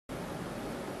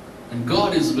and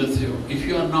God is with you. If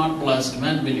you are not blessed,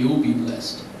 when will you be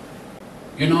blessed?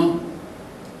 You know,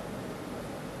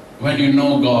 when you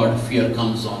know God, fear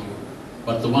comes on you.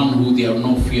 But the one who they have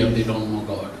no fear, they don't know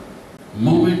God.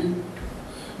 Moment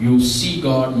you see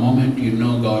God, moment you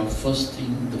know God, first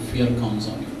thing the fear comes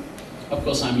on you. Of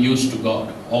course, I'm used to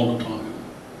God all the time.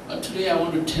 But today I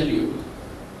want to tell you,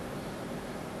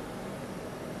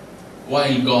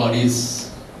 while God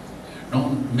is,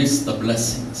 don't miss the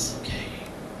blessings, okay?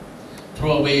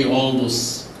 Throw away all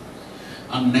those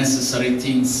unnecessary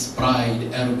things,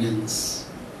 pride, arrogance,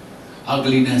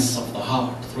 ugliness of the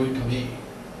heart, throw it away.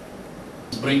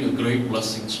 Bring great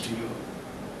blessings to you.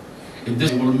 If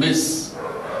this you will miss,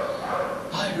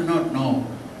 I do not know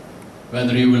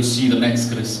whether you will see the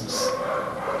next Christmas.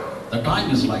 The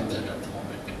time is like that at the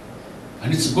moment.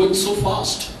 And it's going so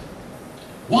fast.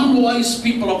 One voice,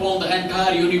 people upon the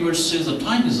entire universe says the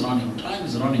time is running, time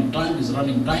is running, time is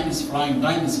running, time is flying,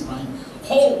 time is flying.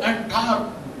 Whole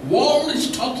entire world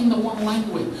is talking the one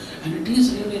language, and it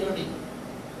is really running.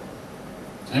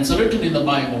 And it's written in the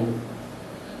Bible.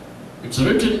 It's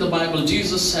written in the Bible,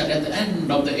 Jesus said, at the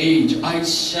end of the age, I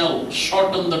shall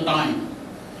shorten the time.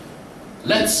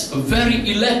 Let's very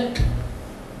elect,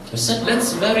 he said,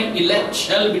 let's very elect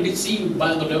shall be deceived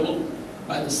by the devil,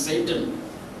 by the Satan,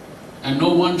 and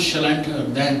no one shall enter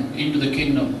then into the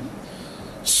kingdom.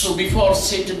 So before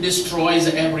Satan destroys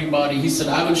everybody, he said,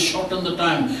 I will shorten the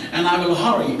time, and I will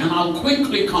hurry, and I'll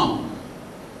quickly come.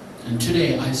 And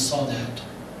today I saw that.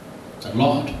 The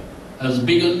Lord has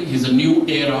begun His new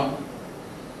era,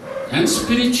 and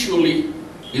spiritually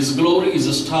His glory is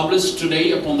established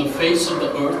today upon the face of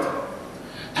the earth,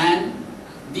 and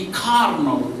the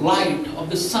carnal light of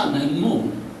the sun and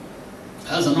moon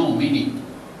has no meaning.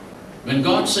 When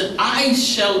God said, I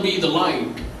shall be the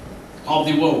light of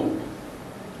the world,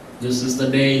 this is the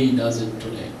day He does it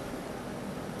today.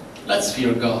 Let's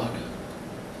fear God.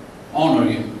 Honor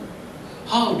Him.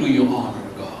 How do you honor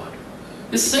God?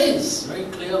 It says very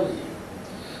clearly,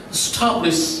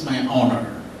 establish my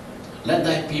honor. Let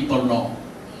thy people know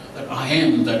that I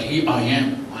am, that I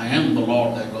am the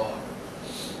Lord thy God.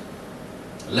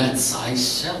 I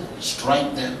shall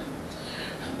strike them,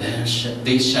 and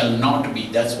they shall not be.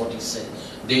 That's what He said.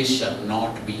 They shall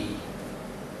not be.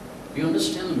 You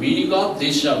understand the meaning of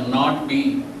they shall not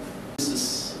be? This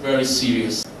is very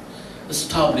serious.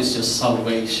 Establish your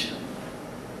salvation.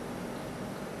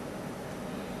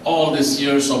 All these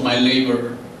years of my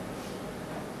labor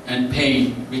and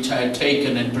pain which I had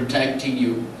taken in protecting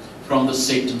you from the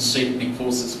satanic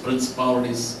forces,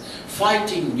 principalities,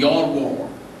 fighting your war,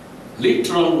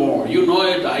 literal war. You know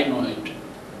it, I know it.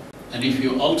 And if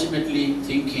you're ultimately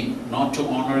thinking not to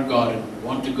honor God and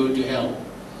want to go to hell,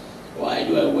 why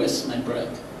do I waste my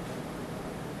breath?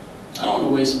 I don't want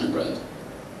to waste my breath.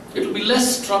 It will be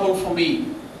less trouble for me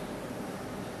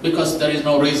because there is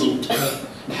no result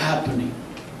happening.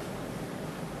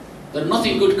 There's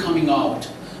nothing good coming out.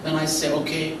 Then I say,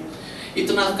 okay,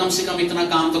 इतना कम से कम इतना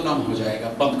काम तो कम हो जाएगा,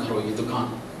 बंद करो ये दुकान,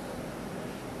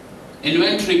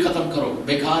 इन्वेंट्री खत्म करो,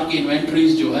 बेकार की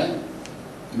इन्वेंट्रीज जो है,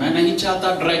 मैं नहीं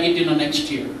चाहता drag it in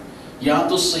next year, या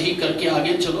तो सही करके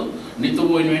आगे चलो, नहीं तो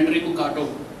वो इन्वेंट्री को काटो,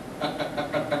 टक टक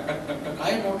टक टक टक टक टक टक. I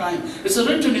have no time. It's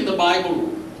written in the Bible,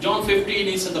 John 15,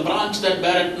 He said, the branch that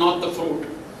beareth not the fruit,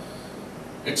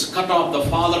 it's cut off, the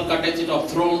Father cutteth it off,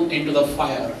 thrown into the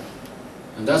fire.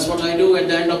 And that's what I do at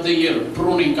the end of the year,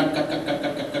 pruning, cut, cut, cut, cut,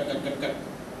 cut, cut, cut, cut, cut, cut.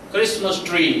 Christmas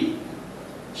tree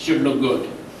should look good.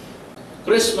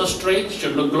 Christmas tree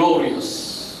should look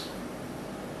glorious.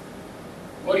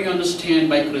 What do you understand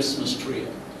by Christmas tree?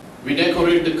 We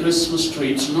decorate the Christmas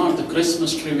tree. It's not the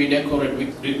Christmas tree we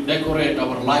decorate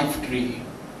our life tree.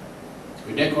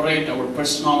 We decorate our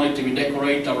personality, we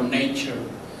decorate our nature.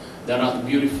 That are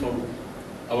beautiful.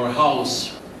 Our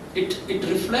house. It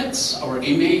reflects our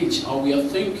image, how we are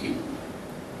thinking.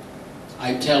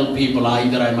 I tell people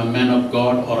either I'm a man of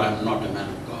God or I'm not a man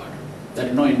of God. There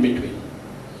is no in between.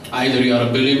 Either you are a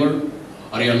believer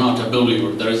or you are not a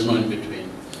believer. There is no in between.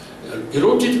 He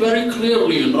wrote it very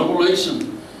clearly in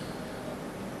Revelation.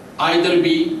 Either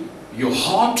be you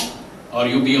hot or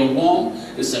you be a warm.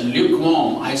 It's a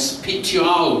lukewarm. I spit you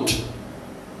out.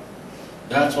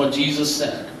 That's what Jesus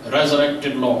said.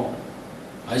 Resurrected Lord.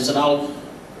 I said, I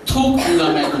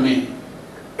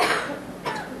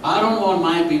don't want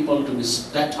my people to be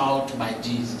spat out by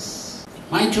Jesus.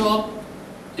 My job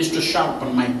is to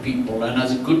sharpen my people, and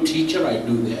as a good teacher I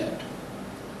do that.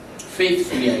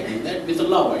 Faithfully I do that, with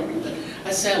love I do that.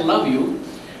 I say I love you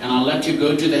and I'll let you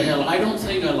go to the hell. I don't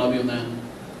think I love you then.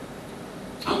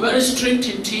 I'm very strict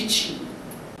in teaching.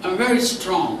 I'm very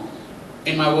strong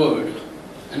in my word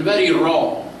and very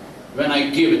raw. When I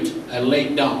give it, I lay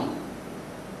it down.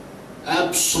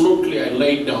 Absolutely, I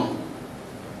lay it down.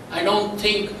 I don't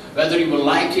think whether you will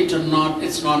like it or not,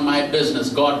 it's not my business.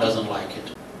 God doesn't like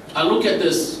it. I look at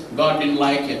this, God didn't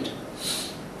like it.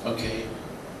 Okay,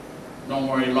 don't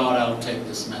worry, Lord, I'll take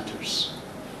this matters.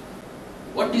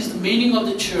 What is the meaning of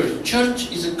the church?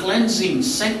 Church is a cleansing,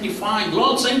 sanctifying.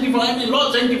 Lord, sanctify me,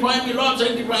 Lord, sanctify me, Lord,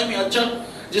 sanctify me. अच्छा,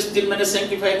 जिस दिन मैंने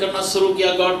sanctify करना शुरू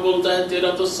किया, God बोलता है,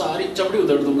 तेरा तो सारी चमड़ी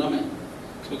उधड़ दूंगा मैं,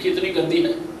 क्योंकि इतनी गंदी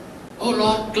है. Oh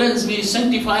Lord, cleanse me,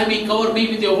 sanctify me, cover me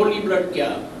with your holy blood. क्या?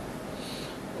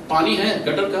 पानी है,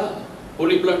 गटर का,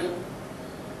 holy blood.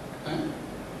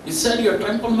 He said, you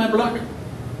trample my blood.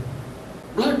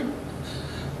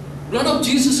 Blood of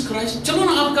Jesus Christ. चलो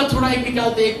ना आपका थोड़ा एक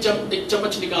निकालते, एक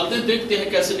चम्मच निकालते हैं, देखते हैं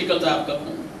कैसे निकलता है आपका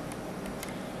खून.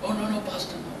 Oh no,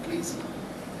 Pastor, no, please, no.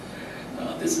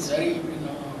 No, this is very,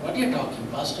 what are you talking,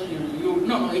 Pastor?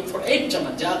 No, एक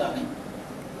चम्मच, ज़्यादा नहीं.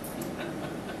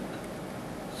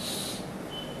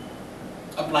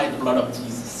 Apply the blood of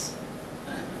Jesus.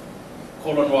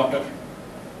 Cold water.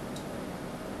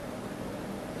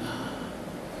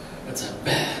 It's a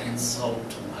bad insult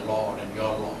to my Lord and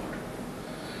your Lord.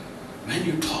 When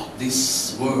you talk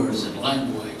these words and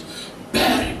language,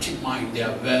 bear it in mind, they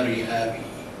are very heavy,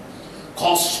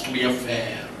 costly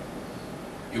affair.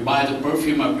 You buy the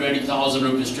perfume of 20,000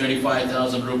 rupees,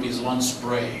 25,000 rupees, one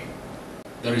spray.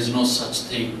 There is no such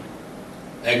thing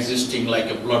existing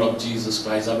like a blood of Jesus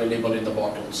Christ available in the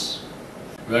bottles.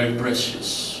 Very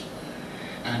precious.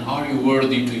 And are you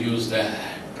worthy to use that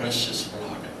precious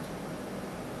blood?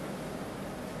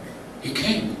 He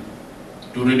came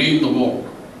to redeem the world.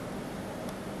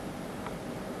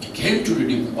 He came to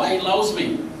redeem. Why he loves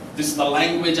me? This is the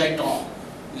language I talk.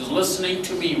 He's listening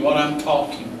to me, what I'm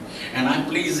talking. And I'm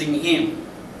pleasing him.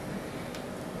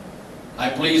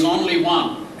 I please only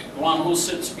one who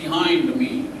sits behind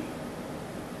me.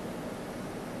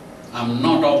 I'm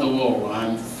not of the world.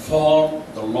 I'm for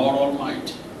the Lord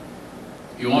Almighty.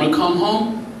 You want to come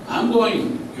home? I'm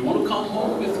going. You want to come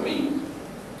home with me?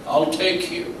 I'll take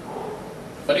you.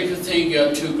 But if you think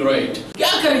you're too great,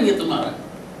 क्या करेंगे तुम्हारा?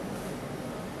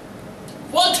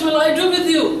 What will I do with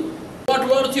you? What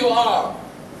worth you are?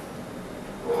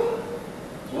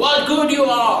 What good you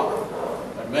are?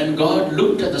 But when God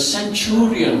looked at the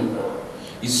centurion,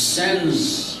 he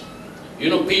sends,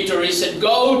 Peter, he said,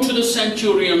 go to the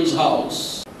centurion's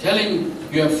house. Tell him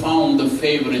you have found the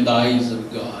favor in the eyes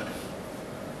of God.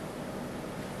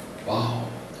 Wow.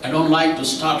 I don't like to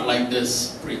start like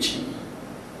this preaching.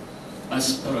 My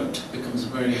spirit becomes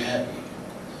very heavy.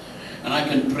 And I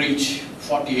can preach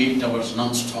 48 hours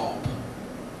non-stop.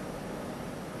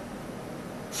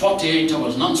 48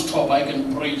 hours non-stop I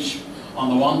can preach on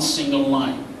the one single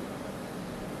line.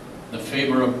 The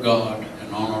favor of God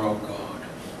and honor of God.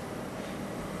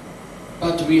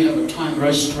 But we have a time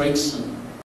restriction.